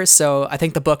more. So I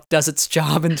think the book does its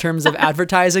job in terms of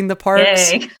advertising the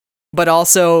parks, but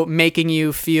also making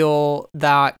you feel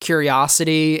that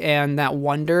curiosity and that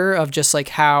wonder of just like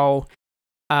how,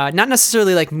 not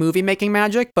necessarily like movie making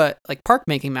magic, but like park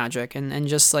making magic, and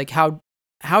just like how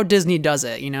Disney does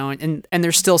it, and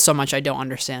there's still so much I don't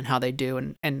understand how they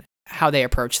do and how they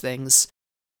approach things.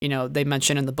 They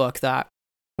mention in the book that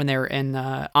when they were in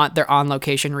their on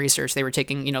location research, they were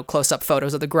taking, close up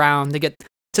photos of the ground to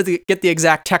get the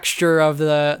exact texture of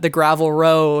the gravel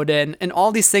road and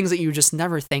all these things that you just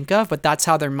never think of, but that's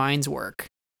how their minds work.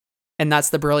 And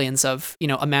that's the brilliance of,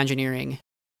 Imagineering.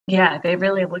 Yeah, they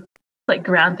really look like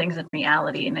ground things in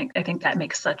reality. And I think that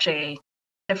makes such a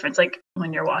difference. Like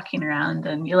when you're walking around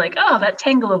and you're like, oh, that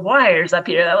tangle of wires up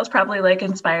here, that was probably like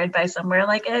inspired by somewhere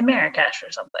like in Marrakesh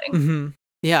or something. Mm-hmm.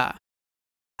 Yeah.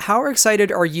 How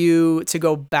excited are you to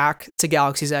go back to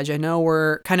Galaxy's Edge? I know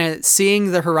we're kind of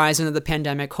seeing the horizon of the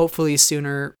pandemic, hopefully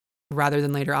sooner rather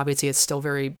than later. Obviously, it's still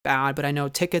very bad, but I know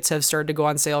tickets have started to go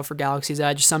on sale for Galaxy's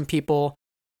Edge. Some people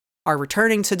are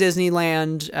returning to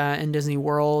Disneyland and Disney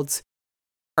World.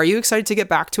 Are you excited to get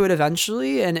back to it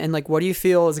eventually? And like, what do you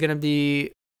feel is going to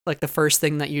be like the first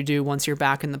thing that you do once you're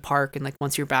back in the park and like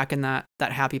once you're back in that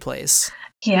happy place?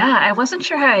 Yeah, I wasn't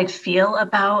sure how I'd feel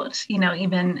about,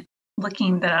 even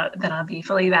looking that I'll be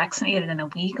fully vaccinated in a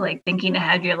week, like thinking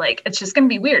ahead, you're like, it's just going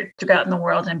to be weird to go out in the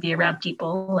world and be around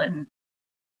people, and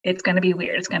it's going to be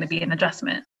weird. It's going to be an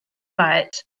adjustment.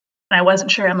 But I wasn't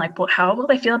sure. I'm like, well, how will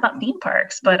I feel about theme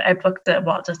parks? But I booked the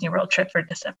Walt Disney World trip for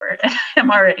December, and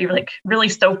I'm already like really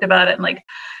stoked about it. And like,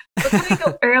 can I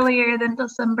go earlier than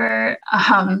December?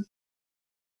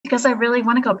 Because I really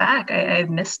want to go back. I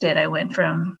missed it. I went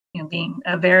from being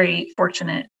a very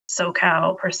fortunate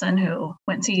SoCal person who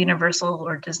went to Universal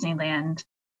or Disneyland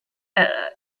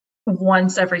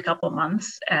once every couple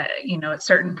months. At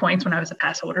certain points when I was a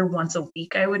pass holder, once a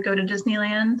week I would go to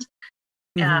Disneyland.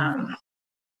 Mm-hmm.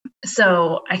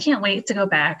 So I can't wait to go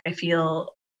back. I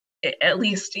feel, at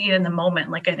least in the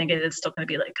moment, like I think it is still going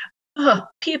to be like, oh,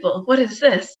 people, what is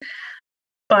this?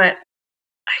 But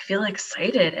I feel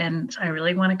excited and I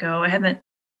really want to go. I haven't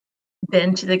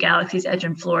been to the Galaxy's Edge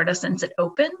in Florida since it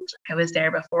opened. I was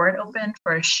there before it opened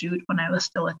for a shoot when I was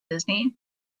still at Disney.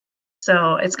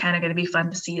 So it's kind of going to be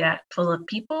fun to see that full of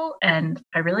people. And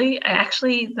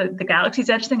the Galaxy's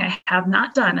Edge thing I have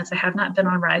not done, as I have not been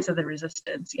on Rise of the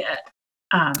Resistance yet,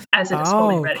 as it is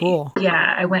fully ready. Cool.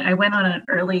 Yeah, I went on an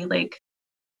early, like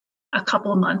a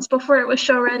couple months before it was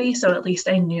show ready. So at least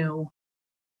I knew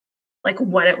like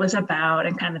what it was about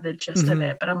and kind of the gist of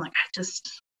it. But I'm like,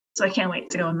 so I can't wait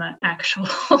to go on the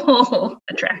actual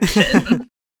attraction.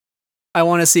 I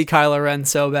want to see Kylo Ren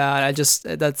so bad.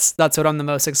 That's what I'm the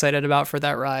most excited about for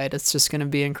that ride. It's just going to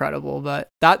be incredible. But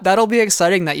that'll be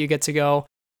exciting that you get to go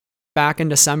back in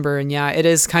December. And yeah, it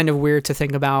is kind of weird to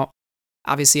think about,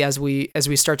 obviously, as we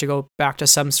start to go back to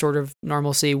some sort of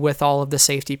normalcy with all of the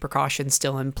safety precautions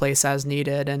still in place as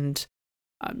needed, and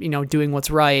doing what's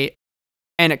right.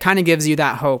 And it kind of gives you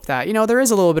that hope that, there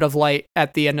is a little bit of light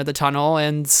at the end of the tunnel,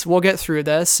 and we'll get through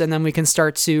this, and then we can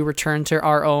start to return to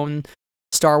our own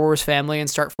Star Wars family and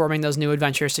start forming those new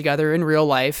adventures together in real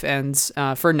life. And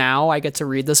for now, I get to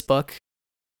read this book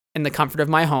in the comfort of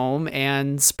my home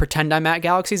and pretend I'm at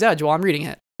Galaxy's Edge while I'm reading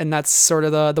it. And that's sort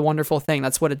of the wonderful thing.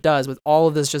 That's what it does with all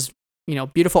of this just,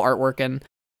 beautiful artwork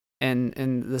and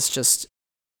this just,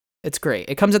 it's great.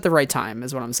 It comes at the right time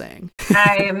is what I'm saying.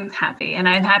 I'm happy. And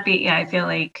I'm happy. Yeah, I feel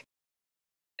like,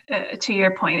 to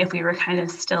your point, if we were kind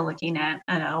of still looking at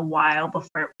a while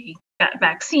before we got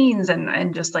vaccines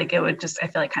and just like, it would just, I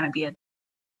feel like kind of be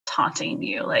taunting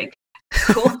you, like,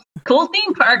 cool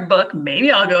theme park book.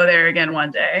 Maybe I'll go there again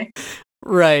one day.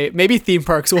 Right. Maybe theme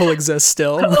parks will exist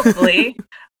still. Hopefully.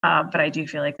 But I do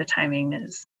feel like the timing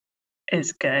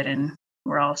is good, and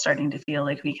we're all starting to feel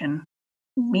like we can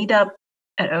meet up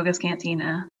at Oga's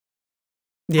Cantina.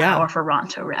 Yeah. Or for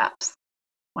Ronto Wraps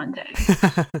one day.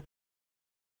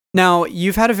 Now,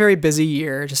 you've had a very busy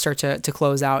year to start to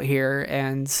close out here.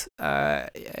 And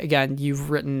again, you've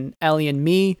written Ellie and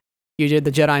Me. You did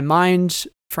The Jedi Mind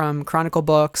from Chronicle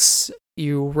Books.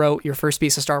 You wrote your first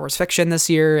piece of Star Wars fiction this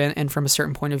year, and From a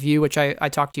Certain Point of View, which I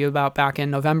talked to you about back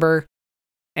in November.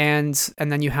 And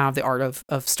then you have The Art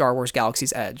of Star Wars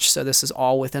Galaxy's Edge. So this is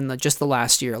all within just the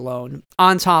last year alone,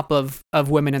 on top of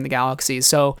Women in the Galaxy.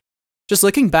 So just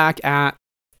looking back at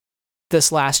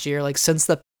this last year, like since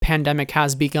the pandemic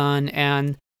has begun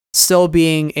and still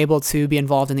being able to be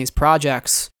involved in these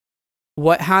projects,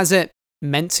 what has it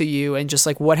meant to you? And just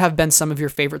like, what have been some of your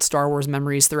favorite Star Wars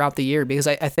memories throughout the year? Because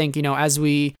I think, as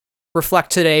we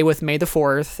reflect today with May the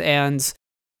 4th and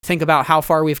think about how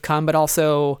far we've come, but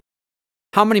also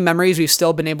how many memories we've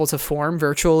still been able to form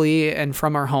virtually and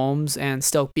from our homes and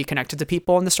still be connected to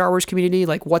people in the Star Wars community.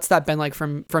 Like, what's that been like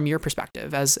from your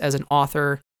perspective as an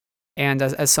author and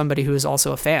as somebody who is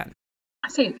also a fan? I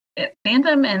say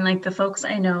fandom and like the folks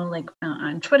I know, like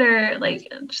on Twitter,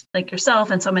 like just like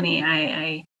yourself and so many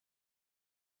I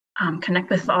connect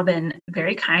with, all been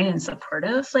very kind and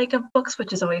supportive, like of books,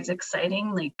 which is always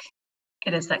exciting. Like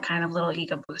it is that kind of little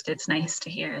ego boost. It's nice to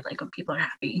hear like when people are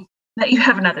happy that you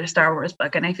have another Star Wars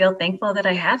book. And I feel thankful that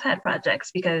I have had projects,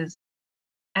 because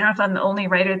I don't know if I'm the only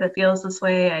writer that feels this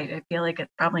way. I feel like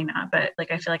it's probably not, but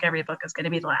like I feel like every book is going to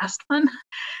be the last one.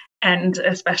 And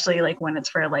especially like when it's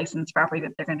for a licensed property,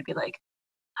 that they're going to be like,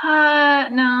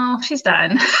 no, she's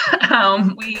done.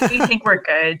 We think we're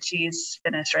good. She's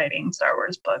finished writing Star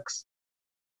Wars books.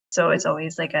 So it's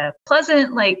always like a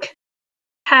pleasant like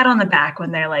pat on the back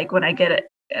when they're like, when I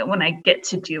get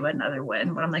to do another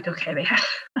one, but I'm like, okay,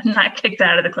 I'm not kicked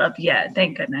out of the club yet,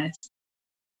 thank goodness.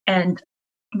 And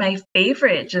my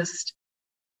favorite, just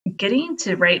getting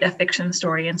to write a fiction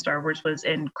story in Star Wars was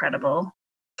incredible,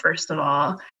 first of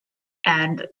all.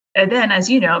 And then, as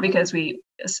you know, because we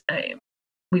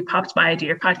popped by to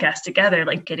your podcast together,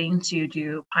 like getting to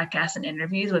do podcasts and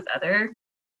interviews with other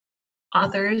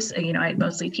authors. I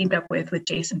mostly teamed up with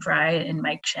Jason Fry and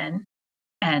Mike Chen,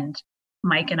 and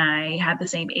Mike and I had the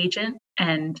same agent.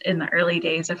 And in the early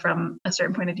days of From a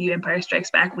Certain Point of View, Empire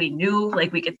Strikes Back, we knew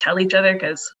like we could tell each other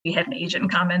because we had an agent in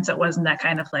common. So it wasn't that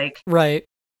kind of like, right,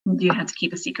 you have to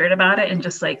keep a secret about it. And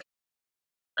just like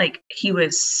he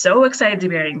was so excited to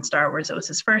be writing Star Wars. It was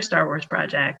his first Star Wars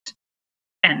project,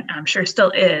 and I'm sure still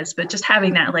is. But just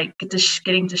having that, like,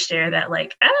 getting to share that,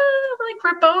 like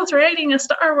we're both writing a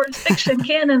Star Wars fiction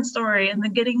canon story, and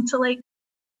then getting to like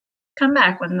come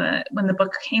back when the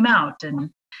book came out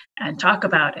and talk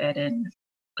about it, and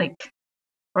like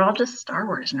we're all just Star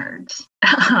Wars nerds.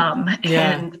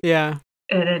 And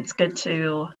it's good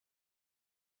to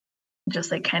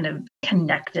just like kind of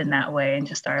connect in that way, and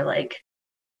just are like,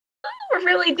 we're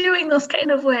really doing this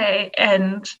kind of way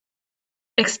and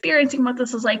experiencing what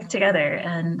this is like together.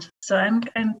 And so I'm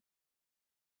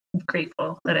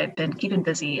grateful that I've been keeping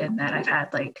busy, and that I've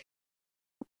had like,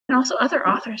 and also other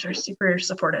authors are super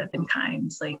supportive and kind.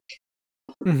 Like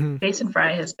Jason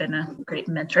Fry has been a great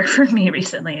mentor for me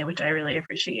recently, which I really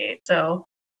appreciate. So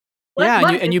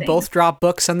and you both dropped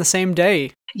books on the same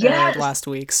day last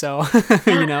week. So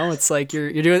it's like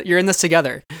you're in this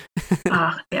together.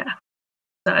 Yeah.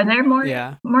 So, and there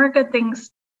are more good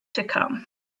things to come.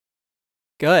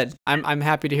 Good. I'm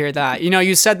happy to hear that.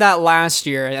 You said that last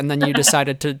year, and then you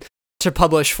decided to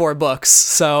publish 4 books.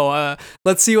 So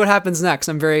let's see what happens next.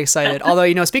 I'm very excited.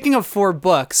 Although, speaking of 4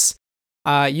 books,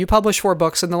 you published 4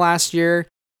 books in the last year.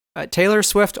 Taylor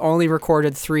Swift only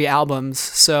recorded 3 albums,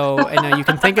 so I know you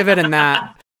can think of it in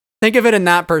that. Think of it in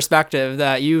that perspective,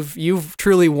 that you've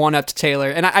truly won up to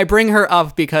Taylor. And I bring her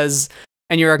up because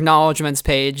in your acknowledgments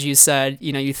page, you said,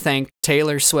 you thank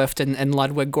Taylor Swift and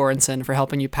Ludwig Göransson for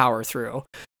helping you power through.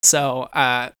 So,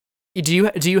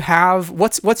 do you have,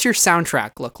 what's your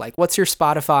soundtrack look like? What's your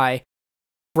Spotify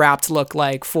Wrapped look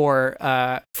like for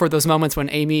those moments when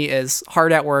Amy is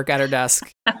hard at work at her desk,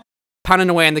 pounding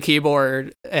away on the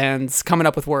keyboard and coming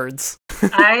up with words?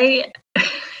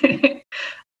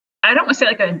 I don't want to say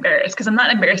like I'm embarrassed, because I'm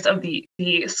not embarrassed of the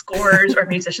scores or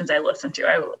musicians I listen to.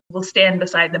 I will stand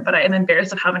beside them, but I am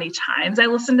embarrassed of how many times I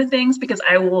listen to things, because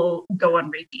I will go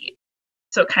on repeat.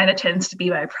 So it kind of tends to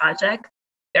be my project.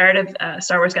 The art of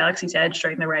Star Wars Galaxy's Edge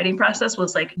during the writing process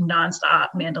was like nonstop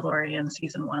Mandalorian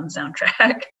season 1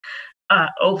 soundtrack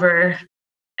over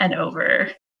and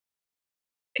over.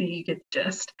 You get the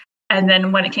gist. And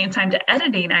then when it came time to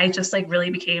editing, I just like really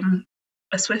became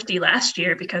a Swiftie last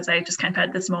year, because I just kind of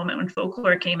had this moment when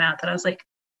Folklore came out that I was like,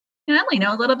 I only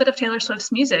know a little bit of Taylor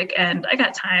Swift's music and I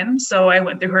got time. So I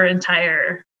went through her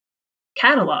entire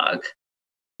catalog,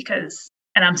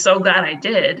 and I'm so glad I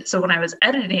did. So when I was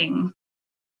editing,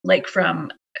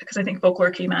 because I think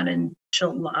Folklore came out in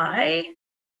July.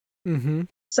 Mm-hmm.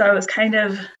 So I was kind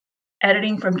of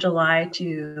editing from July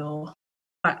to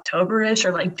October-ish,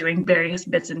 or like doing various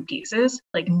bits and pieces,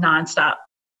 like nonstop,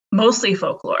 mostly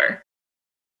Folklore.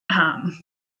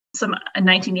 Some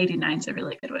 1989's a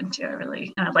really good one too.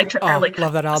 I liked her. Oh,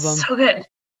 love that album. So good.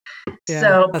 Yeah,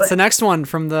 so that's the next one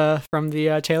from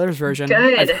the Taylor's version.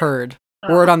 Good. I've heard.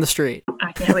 Word on the street.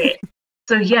 I can't wait.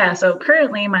 So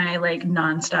currently my like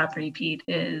nonstop repeat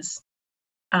is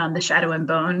the Shadow and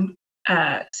Bone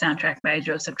soundtrack by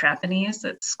Joseph Trapanese.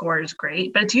 That score is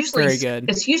great, but it's usually very good.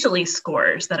 It's usually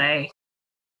scores that I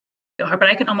go hard, but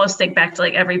I can almost think back to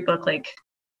like every book, like,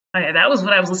 oh yeah, that was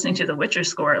what I was listening to, the Witcher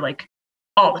score, like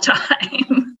all the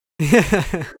time.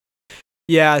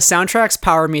 Yeah, soundtracks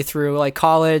power me through, like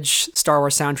college Star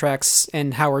Wars soundtracks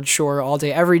and Howard Shore all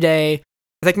day, every day.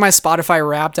 I think my Spotify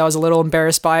Wrapped, I was a little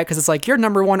embarrassed by it, because it's like, your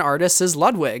number 1 artist is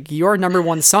Ludwig. Your number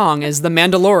 1 song is The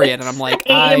Mandalorian. And I'm like,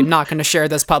 I'm not going to share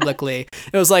this publicly.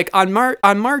 It was like on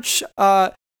March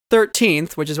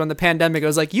 13th, which is when the pandemic, it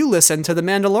was like, you listened to the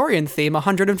Mandalorian theme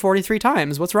 143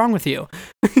 times. What's wrong with you?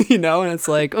 And it's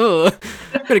like, oh,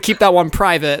 I'm going to keep that one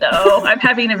private. So I'm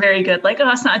having a very good, like,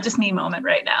 it's not just me moment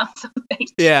right now. So thank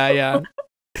you. Yeah.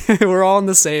 We're all in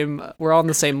the same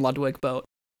Ludwig boat,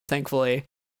 thankfully.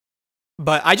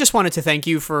 But I just wanted to thank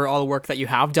you for all the work that you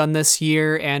have done this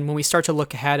year. And when we start to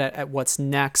look ahead at what's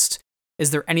next, is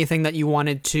there anything that you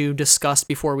wanted to discuss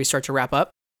before we start to wrap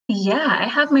up? Yeah, I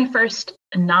have my first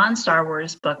non-Star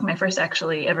Wars book, my first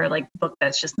actually ever like book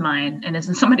that's just mine and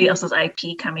isn't somebody else's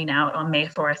IP, coming out on May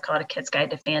 4th, called A Kid's Guide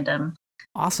to Fandom.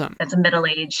 Awesome. It's a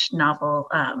middle-aged novel.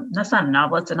 That's not a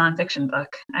novel, it's a nonfiction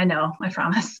book. I know, I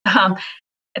promise.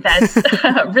 That's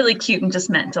really cute and just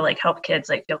meant to like help kids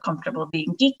like feel comfortable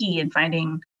being geeky and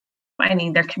finding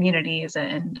their communities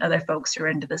and other folks who are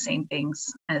into the same things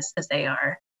as they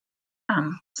are.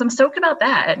 So I'm stoked about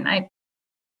that. And I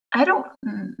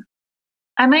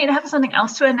might have something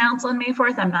else to announce on May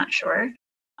 4th. I'm not sure.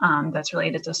 That's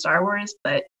related to Star Wars,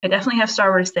 but I definitely have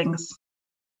Star Wars things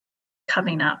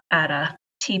coming up at a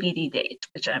TBD date,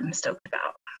 which I'm stoked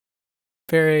about.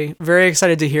 Very, very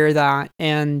excited to hear that.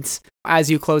 And as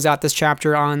you close out this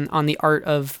chapter on the art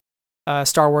of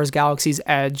Star Wars Galaxy's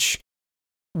Edge,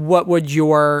 what would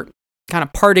your kind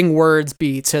of parting words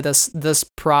be to this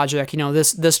project?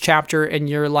 This chapter in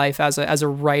your life as a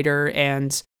writer,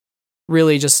 and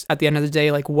really just at the end of the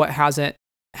day, like, what has it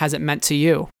meant to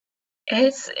you?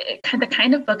 It's the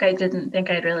kind of book I didn't think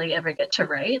I'd really ever get to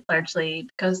write, largely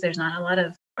because there's not a lot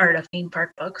of art of theme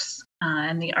park books,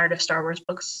 and the art of Star Wars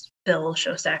books. Bill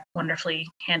Shostak wonderfully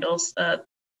handles the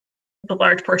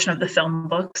large portion of the film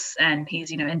books, and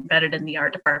he's embedded in the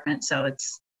art department, so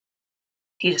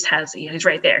he's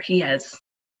right there. He has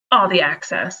all the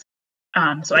access.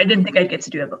 So I didn't think I'd get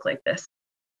to do a book like this.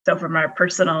 So from our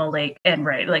personal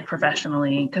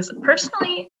professionally, because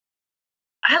personally,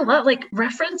 I love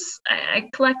reference.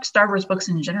 I collect Star Wars books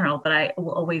in general, but I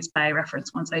will always buy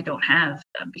reference ones I don't have,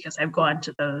 because I've gone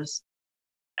to those.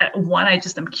 One, I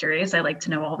just am curious. I like to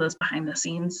know all those behind the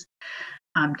scenes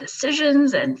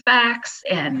decisions and facts,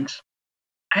 and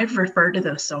I've referred to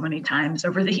those so many times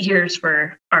over the years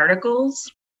for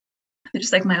articles. They're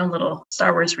just like my own little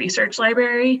Star Wars research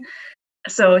library.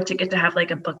 So to get to have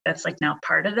like a book that's like now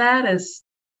part of that is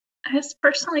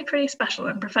personally pretty special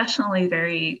and professionally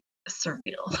very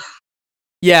surreal.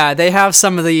 Yeah, they have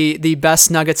some of the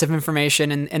best nuggets of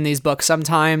information in these books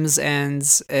sometimes, and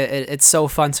it's so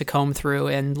fun to comb through.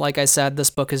 And like I said,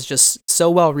 this book is just so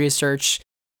well researched,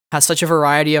 has such a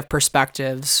variety of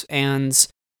perspectives, and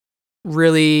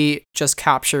really just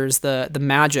captures the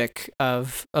magic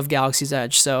of Galaxy's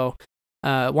Edge. So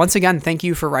once again, thank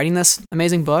you for writing this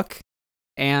amazing book,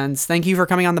 and thank you for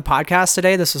coming on the podcast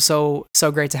today. This was so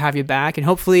great to have you back, and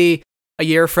hopefully a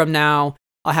year from now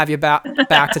I'll have you back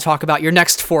to talk about your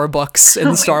next 4 books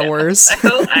in Star Wars.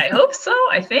 I hope so,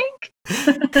 I think.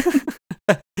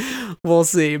 We'll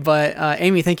see. But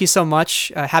Amy, thank you so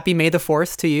much. Happy May the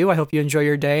 4th to you. I hope you enjoy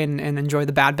your day and enjoy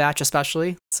the Bad Batch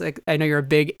especially. It's like, I know you're a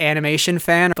big animation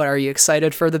fan, but are you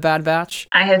excited for the Bad Batch?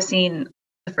 I have seen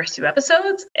the first 2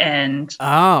 episodes, and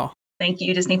thank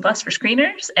you Disney Plus for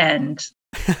screeners, and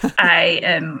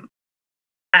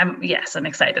I'm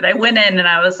excited. I went in and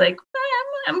I was like,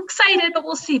 I'm excited, but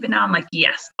we'll see. But now I'm like,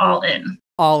 yes, all in.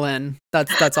 All in.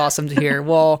 That's awesome to hear.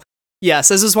 Well, yes,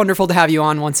 this is wonderful to have you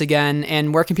on once again.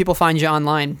 And where can people find you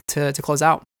online to close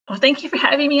out? Well, thank you for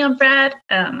having me on, Brad.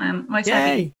 I'm always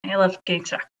happy. I love getting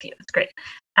to talk to you. It's great.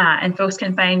 And folks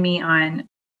can find me on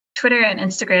Twitter and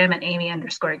Instagram at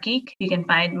Amy_geek. You can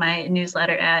find my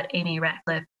newsletter at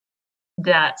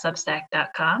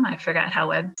amyratcliffe.substack.com. I forgot how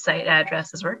website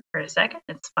addresses work for a second.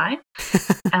 It's fine.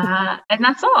 And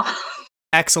that's all.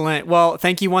 Excellent. Well,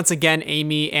 thank you once again,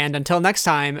 Amy. And until next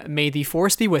time, may the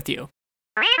Force be with you.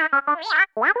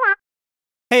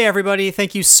 Hey everybody,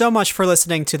 thank you so much for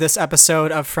listening to this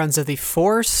episode of Friends of the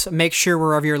Force. Make sure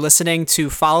wherever you're listening to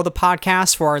follow the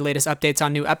podcast for our latest updates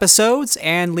on new episodes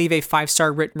and leave a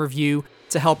 5-star written review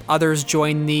to help others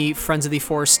join the Friends of the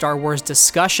Force Star Wars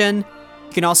discussion.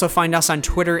 You can also find us on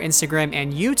Twitter, Instagram,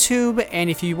 and YouTube. And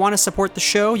if you want to support the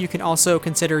show, you can also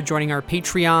consider joining our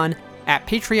Patreon at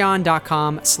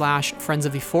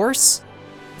patreon.com/friendsoftheforce.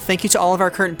 Thank you to all of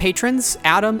our current patrons: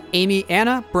 Adam, Amy,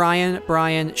 Anna, Brian,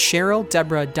 Cheryl,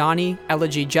 Deborah, Donnie,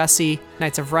 Elegy, Jesse,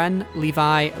 Knights of Ren,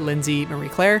 Levi, Lindsay, Marie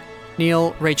Claire,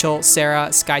 Neil, Rachel, Sarah,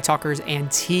 Skytalkers,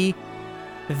 and T.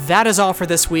 That is all for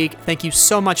this week. Thank you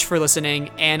so much for listening,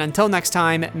 and until next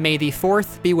time, may the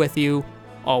 4th be with you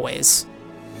always.